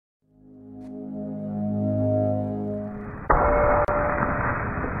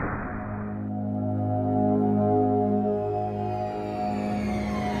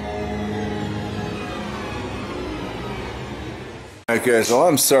Alright guys, well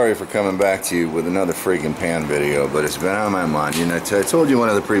I'm sorry for coming back to you with another freaking pan video, but it's been on my mind. You know, I told you one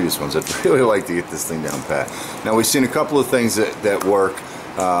of the previous ones, I'd really like to get this thing down pat. Now we've seen a couple of things that work.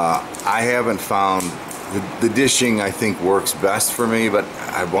 I haven't found, the dishing I think works best for me, but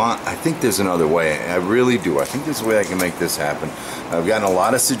I think there's another way. I really do. I think there's a way I can make this happen. I've gotten a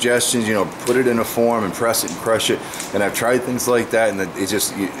lot of suggestions, you know, put it in a form and press it and crush it, and I've tried things like that, and it's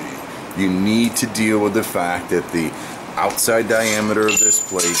just, you need to deal with the fact that the outside diameter of this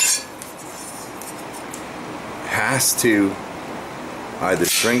plate has to either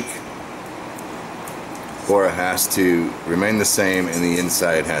shrink or it has to remain the same and the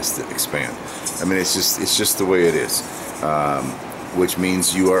inside has to expand. I mean, it's just the way it is, which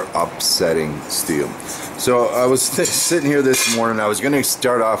means you are upsetting steel. So I was sitting here this morning. I was going to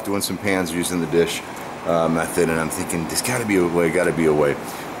start off doing some pans using the dish method, and I'm thinking there's got to be a way,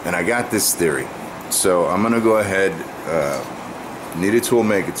 and I got this theory. So I'm going to go ahead, need a tool,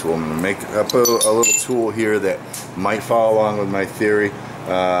 make a tool. I'm going to make up a little tool here that might follow along with my theory,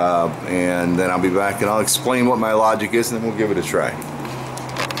 and then I'll be back and I'll explain what my logic is, and then we'll give it a try.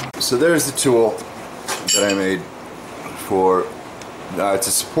 So there's the tool that I made for to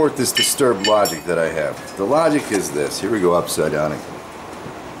support this disturbed logic that I have. The logic is this. Here we go, upside down again.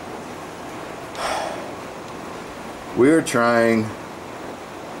 We are trying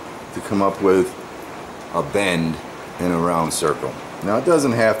to come up with a bend in a round circle. Now it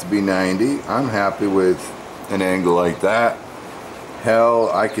doesn't have to be 90. I'm happy with an angle like that. Hell,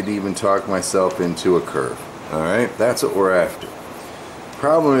 I could even talk myself into a curve. Alright, that's what we're after.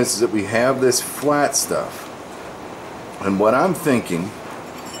 Problem is that we have this flat stuff, and what I'm thinking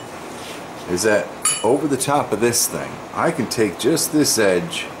is that over the top of this thing I can take just this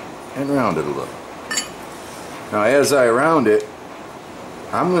edge and round it a little. Now as I round it,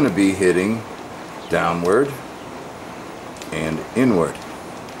 I'm going to be hitting downward and inward,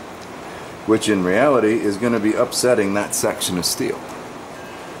 which in reality is going to be upsetting that section of steel.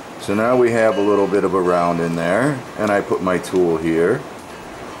 So now we have a little bit of a round in there, and I put my tool here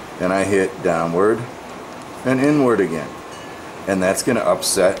and I hit downward and inward again, and that's going to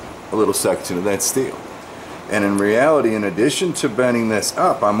upset a little section of that steel. And in reality, in addition to bending this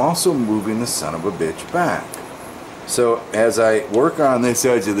up, I'm also moving the son of a bitch back. So as I work on this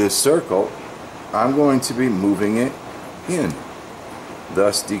edge of this circle, I'm going to be moving it in,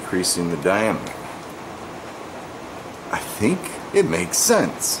 thus decreasing the diameter. I think it makes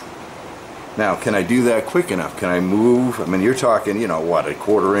sense. Now, can I do that quick enough? Can I move? I mean, you're talking, you know, what, a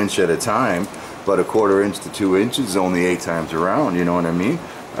 1/4 inch at a time, but a 1/4 inch to 2 inches is only 8 times around, you know what I mean?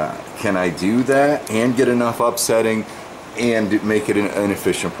 Can I do that and get enough upsetting and make it an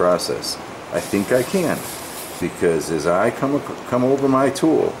efficient process? I think I can, because as I come over my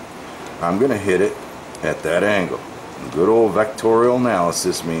tool, I'm going to hit it at that angle. Good old vectorial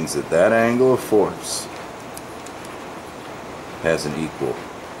analysis means that that angle of force has an equal,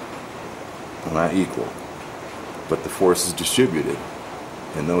 well, not equal, but the force is distributed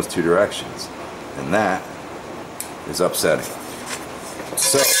in those two directions, and that is upsetting.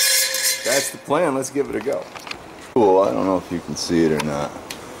 So that's the plan. Let's give it a go. Cool. I don't know if you can see it or not,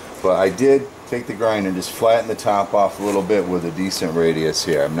 but I did take the grind and just flatten the top off a little bit with a decent radius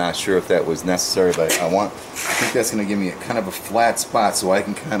here. I'm not sure if that was necessary, but I think that's going to give me a kind of a flat spot so I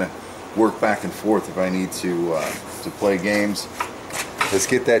can kind of work back and forth if I need to play games. Let's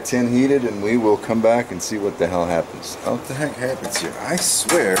get that tin heated and we will come back and see what the hell happens. Oh, what the heck happens here? I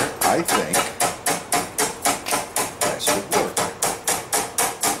swear, I think that should work.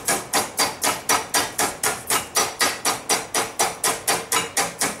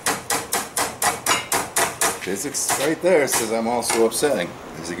 Physics right there says I'm also upsetting.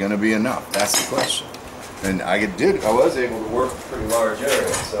 Is it going to be enough? That's the question. And I was able to work a pretty large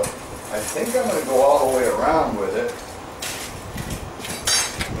area, so I think I'm going to go all the way around with it.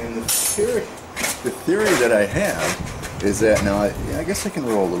 And the theory that I have is that, now I guess I can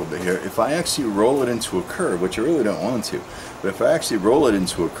roll a little bit here. If I actually roll it into a curve, which I really don't want to, but if I actually roll it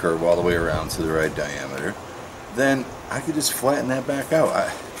into a curve all the way around to the right diameter, then I could just flatten that back out.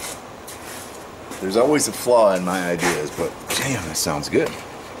 There's always a flaw in my ideas, but damn, that sounds good.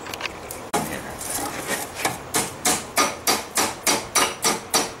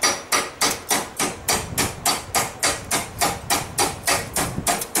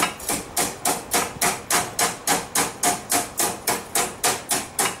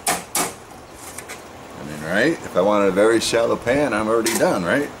 I mean, right? If I wanted a very shallow pan, I'm already done,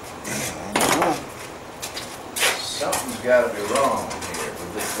 right? Something's got to be wrong here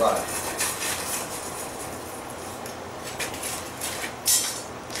with this life.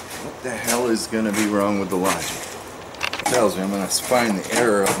 What the hell is going to be wrong with the logic? tells me I'm going to find the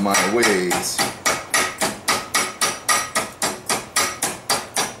error of my ways.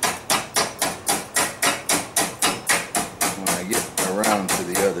 When I get around to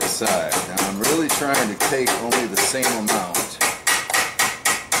the other side. Now I'm really trying to take only the same amount.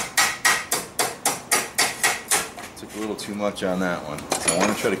 Took a little too much on that one. So I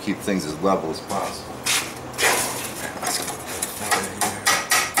want to try to keep things as level as possible.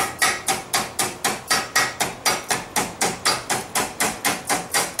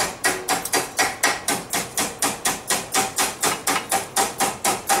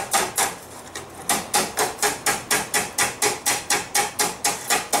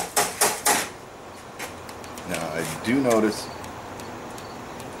 Do notice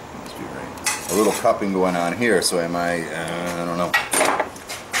must be right, a little cupping going on here, so am I don't know.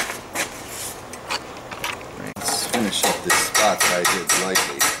 Right, let's finish up this spot that I did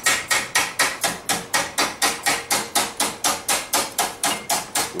lightly.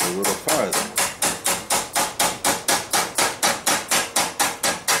 Go a little farther.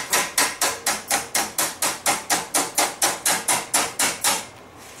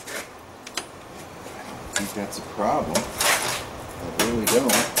 I think that's a problem. I really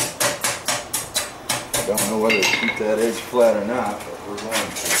don't. I don't know whether to keep that edge flat or not, but we're going to.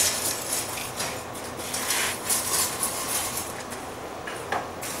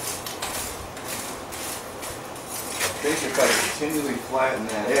 I think if I continually flatten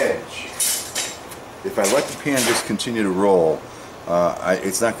that edge, if I let the pan just continue to roll,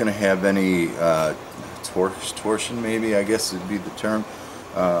 it's not going to have any torsion, maybe, I guess would be the term,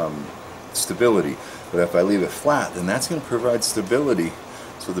 stability. But if I leave it flat, then that's going to provide stability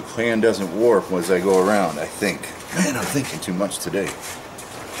so the pan doesn't warp as I go around, I think. Man, I'm thinking too much today.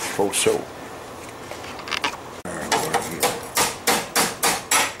 For sure.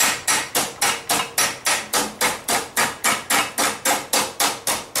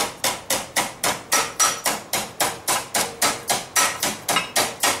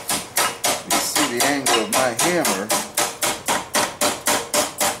 You see the angle of my hammer.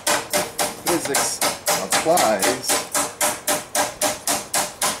 Physics applies.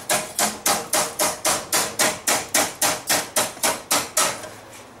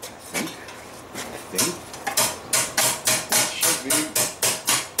 I think it should be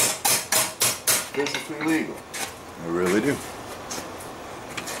physically legal. I really do.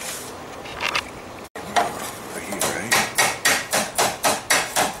 Right here, right?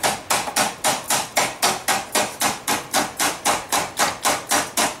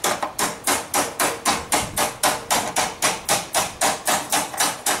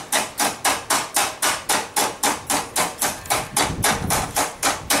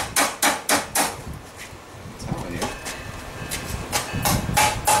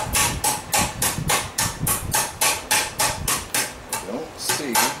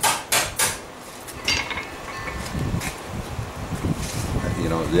 You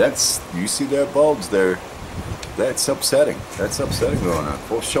know, that's, you see that bulge there, that's upsetting. That's upsetting going on,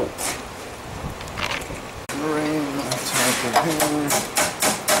 for sure. Rain on top of here.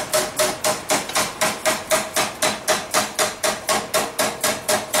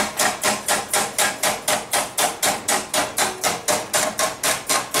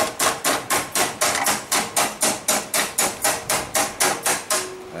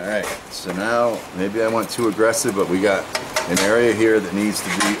 Alright, so now maybe I went too aggressive, but we got an area here that needs to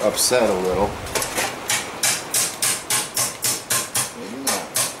be upset a little. Maybe not.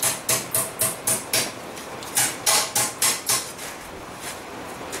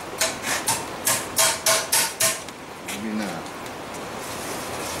 Maybe not.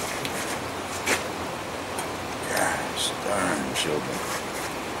 Gosh darn children.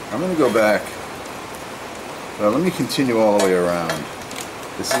 I'm going to go back. Well, let me continue all the way around.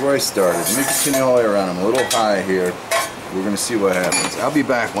 This is where I started. Let me continue all the way around. I'm a little high here. We're going to see what happens. I'll be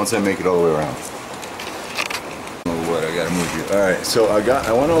back once I make it all the way around. Oh, what? I got to move you. All right. So I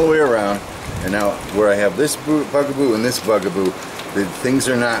went all the way around, and now where I have this bugaboo and this bugaboo, the things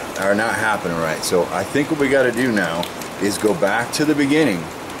are not happening right. So I think what we got to do now is go back to the beginning,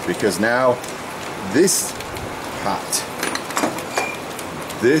 because now this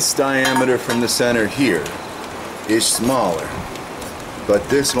diameter from the center here is smaller, but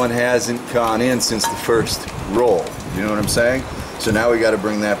this one hasn't gone in since the first roll. You know what I'm saying? So now we got to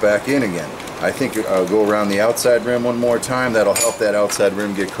bring that back in again. I think I'll go around the outside rim one more time. That'll help that outside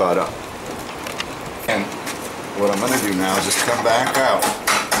rim get caught up. And what I'm going to do now is just come back out.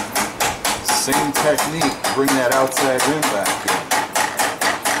 Same technique, bring that outside rim back in.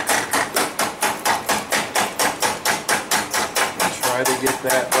 And try to get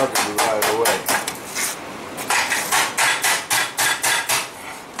that bugaboo out of the way.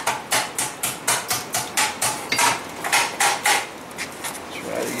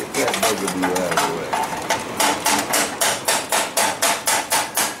 be out of the way.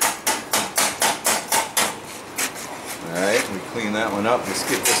 Alright, we clean that one up. Let's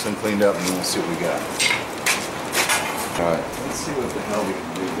get this one cleaned up and then we'll see what we got. Alright, let's see what the hell we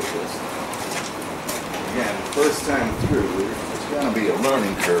can do with this. Again, first time through, there's going to be a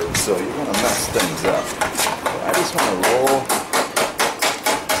learning curve, so you're going to mess things up. So I just want to roll.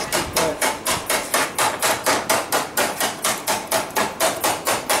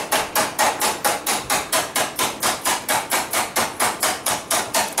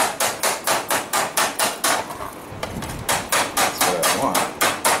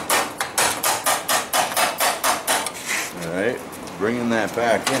 Bringing that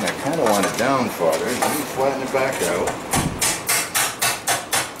back in, I kind of want it down farther. Let me flatten it back out.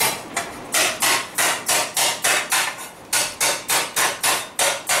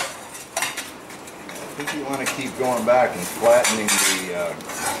 I think you want to keep going back and flattening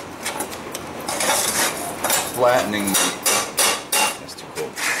that's too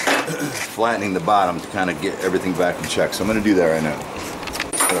cold. Flattening the bottom to kind of get everything back in check. So I'm going to do that right now.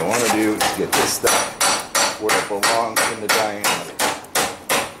 What I want to do is get this stuff where it belongs in the diameter.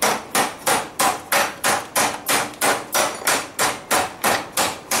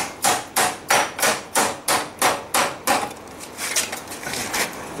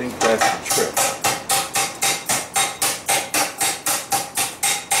 I think that's the trick.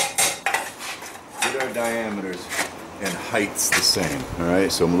 Get our diameters and heights the same.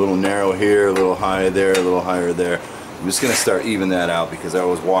 Alright, so I'm a little narrow here, a little high there, a little higher there. I'm just going to start even that out because I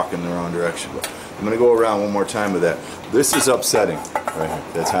was walking the wrong direction. But I'm going to go around one more time with that. This is upsetting right here.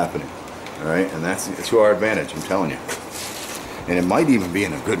 That's happening. Alright, and that's to our advantage, I'm telling you. And it might even be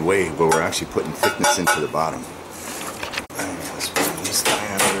in a good way where we're actually putting thickness into the bottom. Let's put this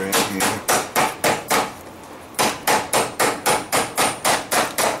diameter in here.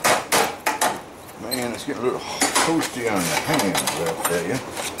 Man, it's getting a little toasty on the hands, I'll tell you.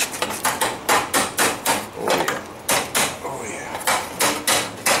 Oh yeah. Oh yeah.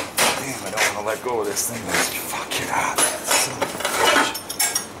 Damn, I don't want to let go of this thing. Let's fuck it up. Son of a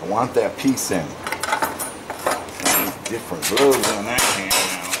bitch. I want that piece in. Different gloves on that hand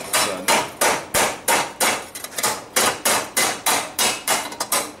now.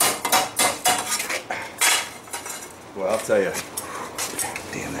 Well, I'll tell you.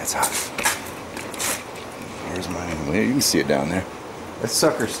 Damn, that's hot. Where's mine? Well, you can see it down there. That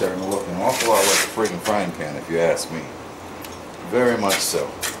sucker's starting to look an awful lot like a friggin' frying pan, if you ask me. Very much so.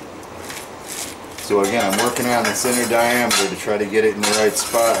 So again, I'm working on this inner diameter to try to get it in the right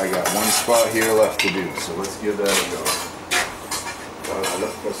spot. I got one spot here left to do, so let's give that a go.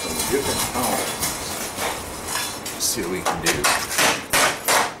 Let's put some different tones. See what we can do.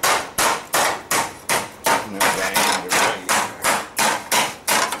 No diameter right here.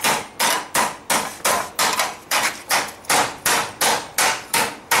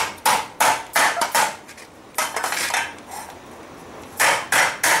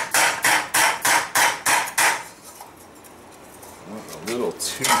 Went a little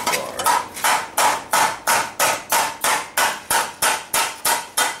too far.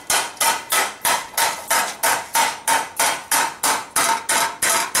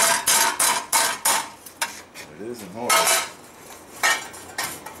 It isn't hard.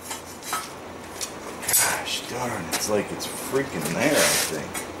 Gosh darn, it's like it's freaking there, I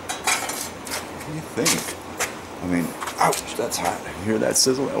think. What do you think? I mean, ouch, that's hot. You hear that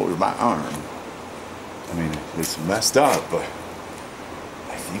sizzle over my arm? I mean, it's messed up, but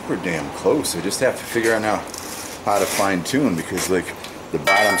I think we're damn close. I just have to figure out now how to fine tune because like the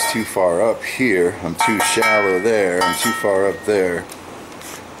bottom's too far up here. I'm too shallow there. I'm too far up there.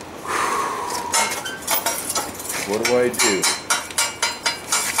 What do I do?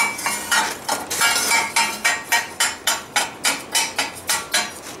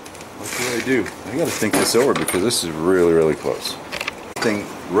 What do I do? I gotta think this over because this is really, really close.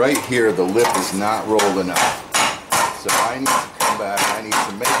 Right here, the lip is not rolled enough. So I need to come back. I need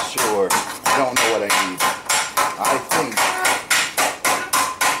to make sure. I don't know what I need. I think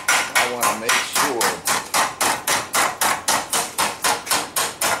I want to make sure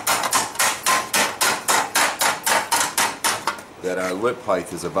that our lip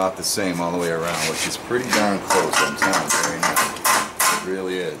height is about the same all the way around, which is pretty darn close, I'm telling you right now. It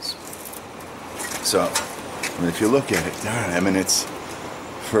really is. So, I mean, if you look at it, darn, I mean, it's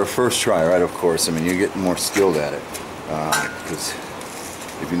for a first try, right? Of course, I mean, you're getting more skilled at it. Because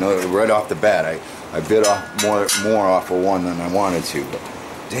if you know, right off the bat, I bit off more off of one than I wanted to. But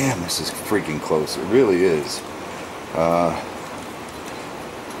damn, this is freaking close. It really is.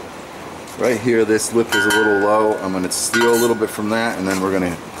 Right here, this lip is a little low. I'm going to steal a little bit from that, and then we're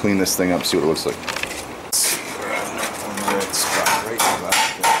going to clean this thing up, see what it looks like.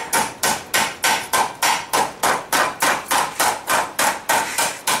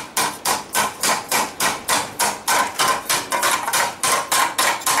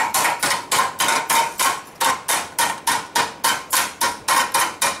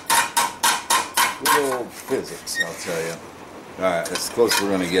 Good old physics, I'll tell you. Alright, that's as close as we're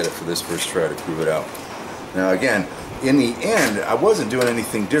going to get it for this first try to prove it out. Now again, in the end, I wasn't doing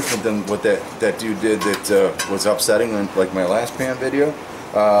anything different than what that dude did that was upsetting on like my last pan video,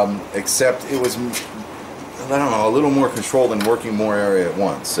 except it was, I don't know, a little more controlled and working more area at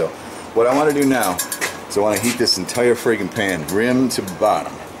once. So what I want to do now is I want to heat this entire friggin' pan, rim to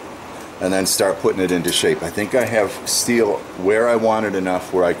bottom, and then start putting it into shape. I think I have steel where I want it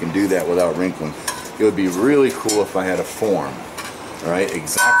enough where I can do that without wrinkling. It would be really cool if I had a form. Alright,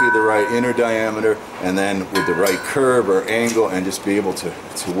 exactly the right inner diameter, and then with the right curve or angle, and just be able to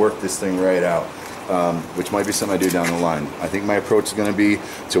work this thing right out, which might be something I do down the line. I think my approach is going to be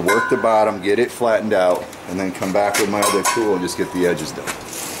to work the bottom, get it flattened out, and then come back with my other tool and just get the edges done.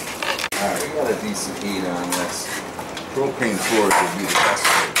 Alright, we got a decent heat on this. Propane forge would be the best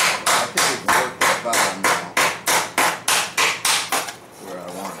way. I think we can work that bottom now where I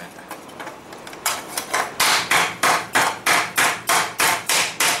want it.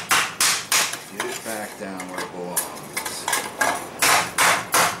 Back down where it belongs.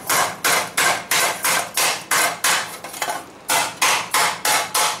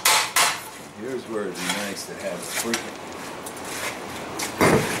 Here's where it'd be nice to have a freaking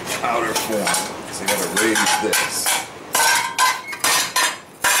powder form, because I gotta raise this.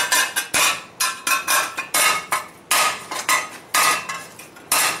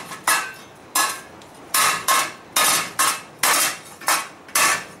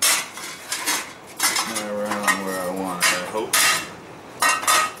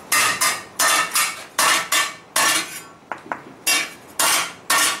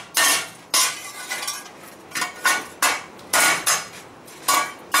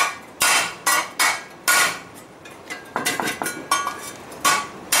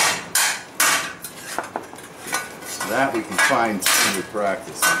 That we can fine tune with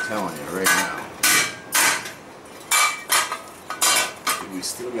practice, I'm telling you right now. But we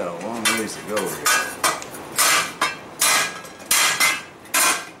still got a long ways to go here.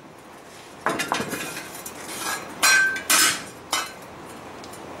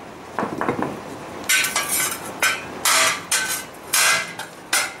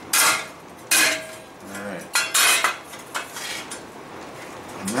 Alright.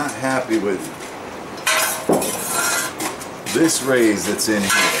 I'm not happy with this raise that's in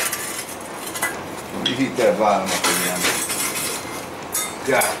here. Let me heat that bottom up again.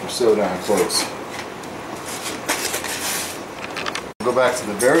 God, we're so darn close. Go back to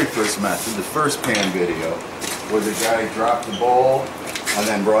the very first method, the first pan video, where the guy dropped the bowl and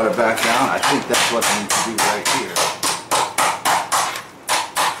then brought it back down. I think that's what I need to do right here.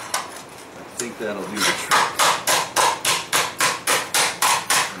 I think that'll do the trick.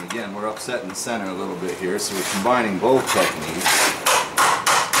 Again, we're upsetting the center a little bit here, so we're combining both techniques.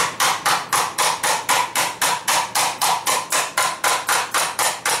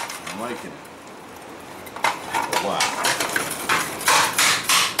 I'm liking it a lot.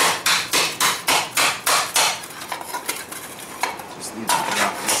 Just need to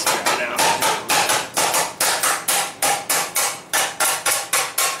drop this guy down.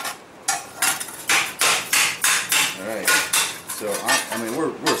 Alright, so I mean,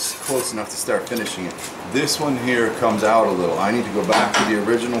 we're close enough to start finishing it. This one here comes out a little. I need to go back to the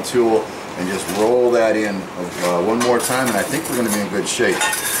original tool and just roll that in one more time, and I think we're going to be in good shape.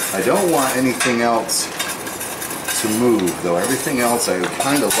 I don't want anything else to move, though. Everything else I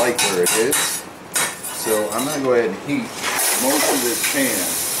kind of like where it is. So I'm going to go ahead and heat most of this pan.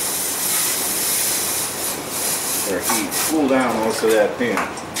 Or cool down most of that pan.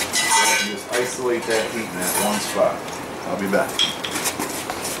 So I can just isolate that heat in that one spot. I'll be back.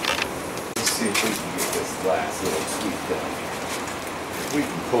 Let's see if we can get this last little tweak done. If we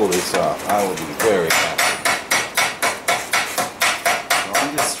can pull this off, I will be very happy. So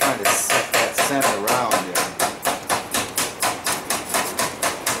I'm just trying to set that center around here.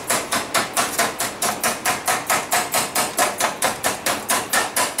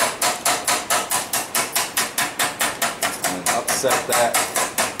 And then upset that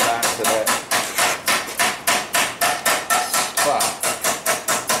back to that spot.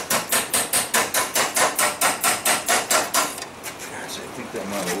 Gosh, I think that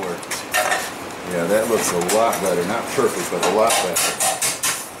might have worked. Yeah, that looks a lot better. Not perfect, but a lot better.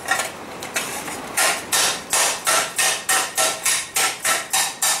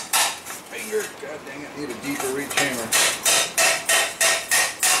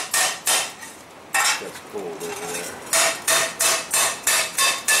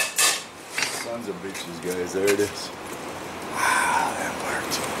 Sons of bitches, guys. There it is. Ah, that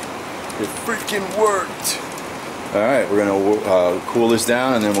worked. It freaking worked. All right, we're gonna cool this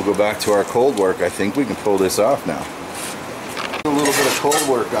down, and then we'll go back to our cold work. I think we can pull this off now. A little bit of cold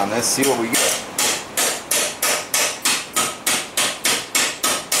work on this. See what we get.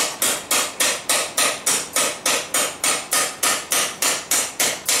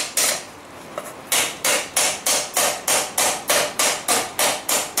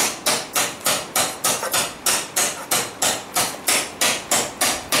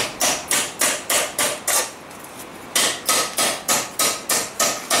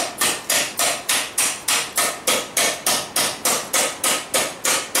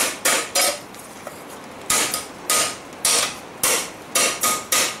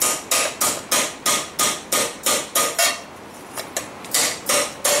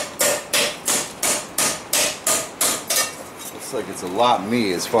 Like it's a lot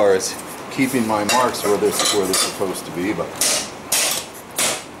me as far as keeping my marks where they're supposed to be, but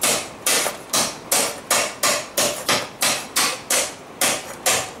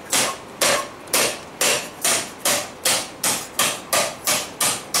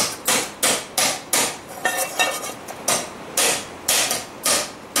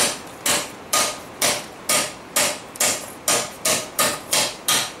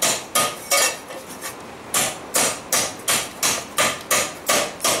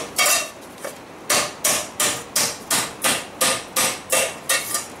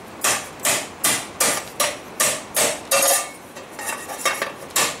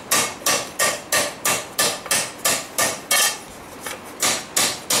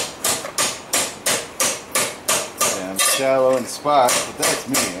shallow in the spot, but that's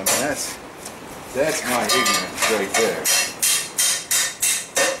me. I mean, that's my ignorance right there.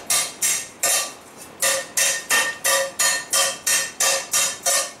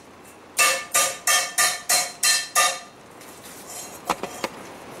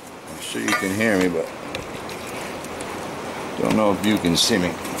 I'm sure you can hear me, but don't know if you can see me.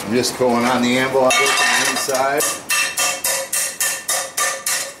 I'm just going on the anvil on the inside.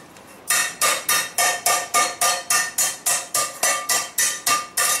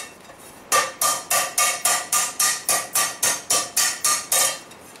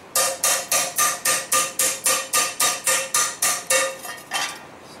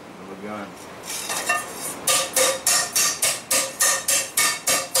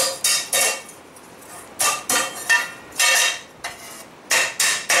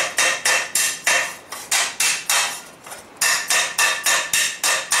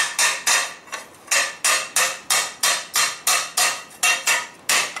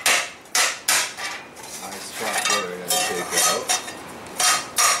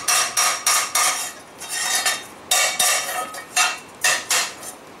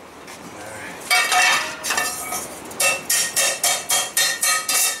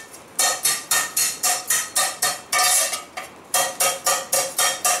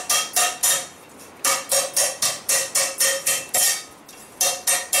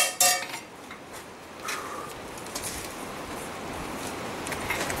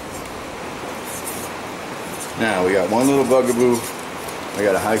 Now we got one little bugaboo. I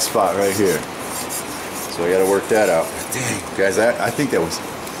got a high spot right here, so I got to work that out. Dang, guys, I think that was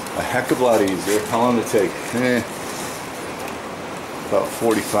a heck of a lot easier. How long did it take? About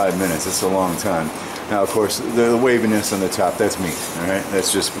 45 minutes. That's a long time. Now, of course, the waviness on the top, that's me. All right,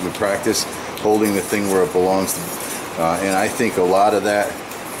 that's just the practice holding the thing where it belongs to. And I think a lot of that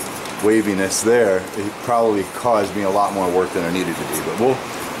waviness there, it probably caused me a lot more work than I needed to be. But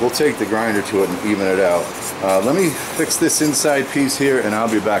we'll take the grinder to it and even it out. Let me fix this inside piece here, and I'll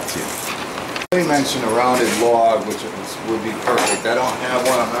be back to you. Let me mention a rounded log, which would be perfect. I don't have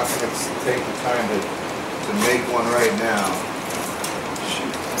one. I'm not going to take the time to make one right now.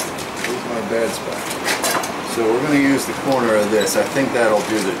 Shoot, where's my bad spot? So we're going to use the corner of this. I think that'll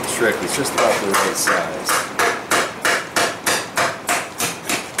do the trick. It's just about the right size.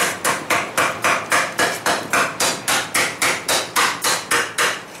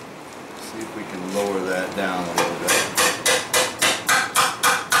 Down a little bit.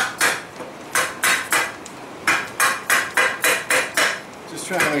 Just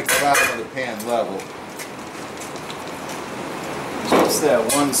trying to make the bottom of the pan level. Just that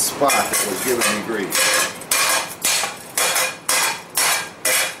one spot that was giving me grief.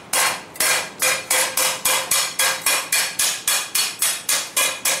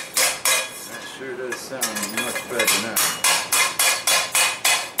 That sure does sound much better now.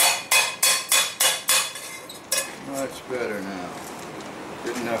 Much better now.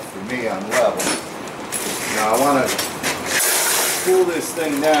 Good enough for me on level. Now I want to cool this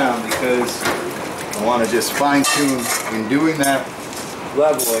thing down because I want to just fine tune. In doing that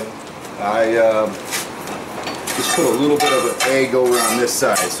leveling, I just put a little bit of an egg over on this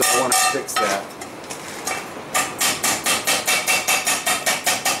side, so I want to fix that.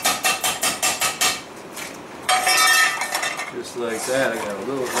 Just like that, I got a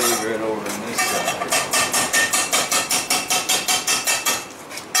little egg right over on this side.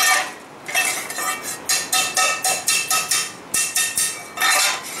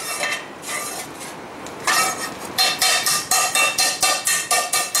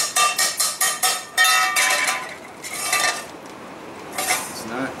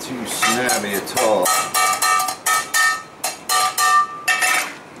 Not too snabby at all.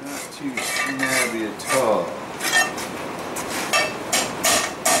 Not too snabby at all.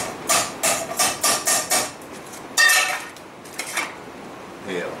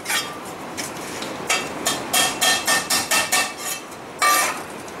 Yeah.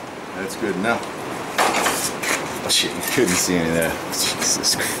 That's good enough. Oh shit, you couldn't see any of that.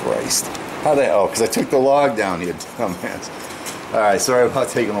 Jesus Christ. How the hell? Because I took the log down, you dumbass. Alright, sorry about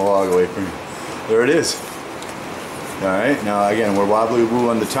taking the log away from you. There it is. Alright, now again, we're wobbly woo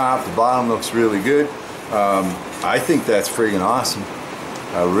on the top. The bottom looks really good. I think that's friggin' awesome.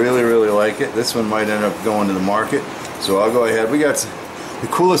 I really, really like it. This one might end up going to the market. So I'll go ahead. We got the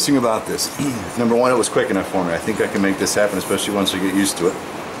coolest thing about this. Number one, it was quick enough for me. I think I can make this happen, especially once I get used to it.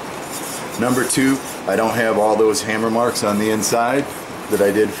 Number two, I don't have all those hammer marks on the inside that I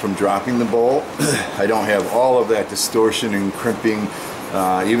did from dropping the bowl. I don't have all of that distortion and crimping.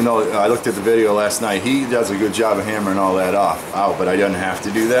 Even though I looked at the video last night, he does a good job of hammering all that out, but I didn't have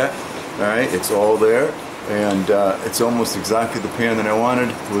to do that. All right, it's all there, and it's almost exactly the pan that I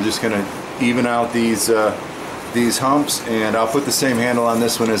wanted. We're just gonna even out these humps, and I'll put the same handle on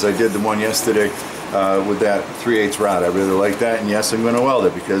this one as I did the one yesterday with that 3/8 rod. I really like that, and yes, I'm gonna weld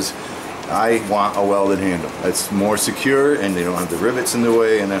it because I want a welded handle. It's more secure and they don't have the rivets in the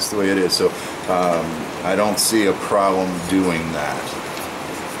way, and that's the way it is. So I don't see a problem doing that.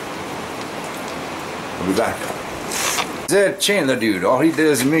 I'll be back. That Chandler dude, all he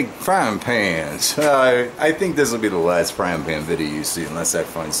does is make frying pans. I think this will be the last frying pan video you see unless I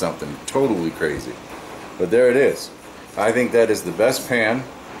find something totally crazy. But there it is. I think that is the best pan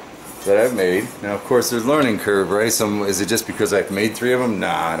that I've made. Now of course there's learning curve, right? Is it just because I've made 3 of them?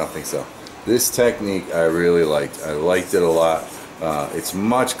 Nah, I don't think so. This technique I really liked. I liked it a lot. It's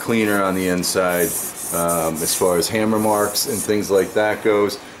much cleaner on the inside as far as hammer marks and things like that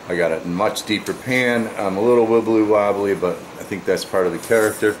goes. I got a much deeper pan. I'm a little wibbly wobbly, but I think that's part of the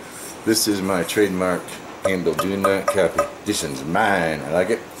character. This is my trademark handle. Do not copy. This one's mine. I like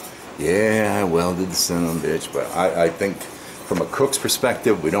it. Yeah, I welded the son of a bitch, but I think from a cook's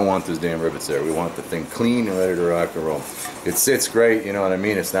perspective, we don't want those damn rivets there. We want the thing clean and ready to rock and roll. It sits great, you know what I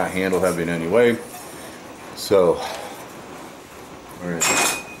mean? It's not handle heavy in any way. So, where is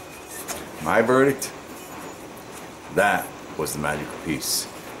it? My verdict? That was the magical piece.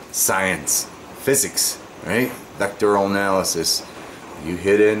 Science, physics, right? Vectoral analysis. You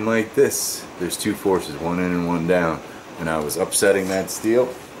hit in like this, there's 2 forces, one in and one down. And I was upsetting that steel.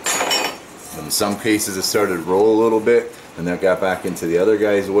 In some cases it started to roll a little bit, and that got back into the other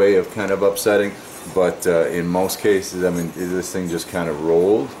guy's way of kind of upsetting. But in most cases, I mean, this thing just kind of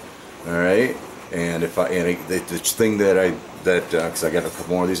rolled. All right, and the thing that because I got a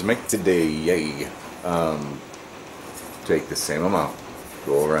couple more of these to make today, yay. Take the same amount,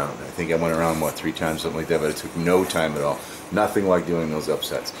 go around. I think I went around what 3 times, something like that, but it took no time at all. Nothing like doing those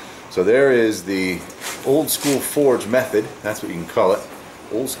upsets. So there is the old school forge method. That's what you can call it.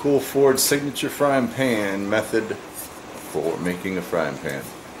 Old school forge signature frying pan method for making a frying pan.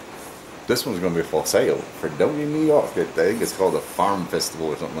 This one's going to be for sale for Doty, New York. I think it's called a farm festival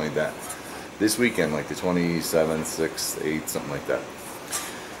or something like that. This weekend, like the 27th, 6th, 8th, something like that.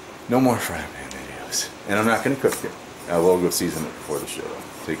 No more frying pan videos. And I'm not going to cook it. I will go season it before the show.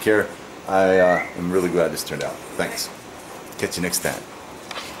 Take care. I am really glad this turned out. Thanks. Catch you next time.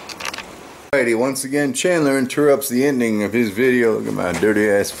 Alrighty, once again, Chandler interrupts the ending of his video. Look at my dirty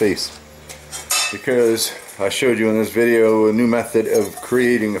ass face. Because I showed you in this video a new method of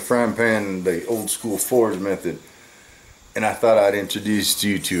creating a frying pan, the old school forge method. And I thought I'd introduce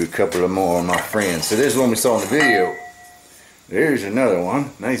you to a couple of more of my friends. So there's one we saw in the video. There's another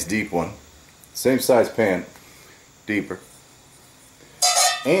one. Nice deep one. Same size pan. Deeper.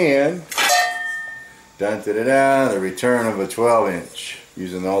 And the return of a 12-inch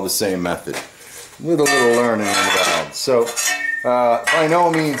using all the same method with a little learning involved. So by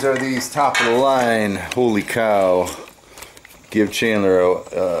no means are these top of the line. Holy cow, give Chandler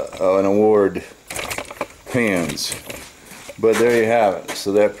an award pans, But there you have it.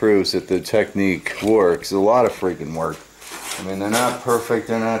 So that proves that the technique works. A lot of freaking work. I mean, they're not perfect.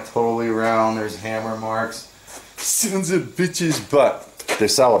 They're not totally round. There's hammer marks. Sons of bitches, but they're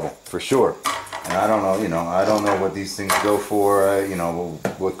sellable for sure. And I don't know, you know, I don't know what these things go for. You know,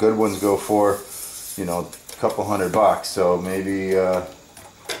 what good ones go for. You know, a couple $100. So maybe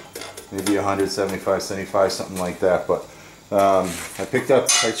maybe 175, 75, something like that. But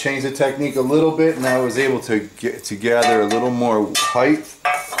I changed the technique a little bit, and I was able to gather a little more height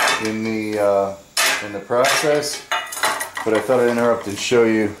in the process. But I thought I'd interrupt and show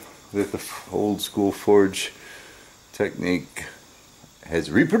you that the old school forge technique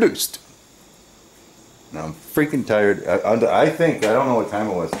has reproduced. Now I'm freaking tired. I don't know what time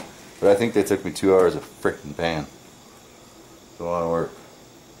it was, but I think they took me 2 hours of freaking pan. It's a lot of work.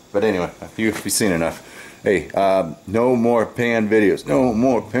 But anyway, you've seen enough. Hey, no more pan videos. No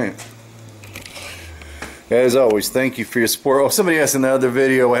more pan. As always, thank you for your support. Oh, somebody asked in the other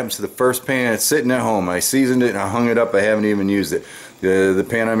video what happens to the first pan. It's sitting at home. I seasoned it and I hung it up. I haven't even used it. The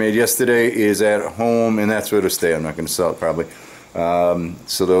pan I made yesterday is at home, and that's where it'll stay. I'm not going to sell it probably.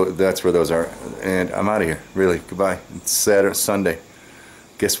 So that's where those are. And I'm out of here. Really. Goodbye. It's Saturday, Sunday.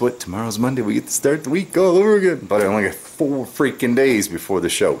 Guess what? Tomorrow's Monday. We get to start the week all over again. But I only got 4 freaking days before the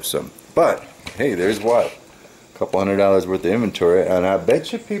show. So, but hey, there's what? A couple $100 worth of inventory, and I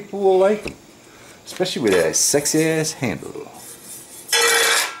bet you people will like them. Especially with that sexy ass handle.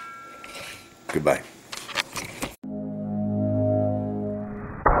 Goodbye.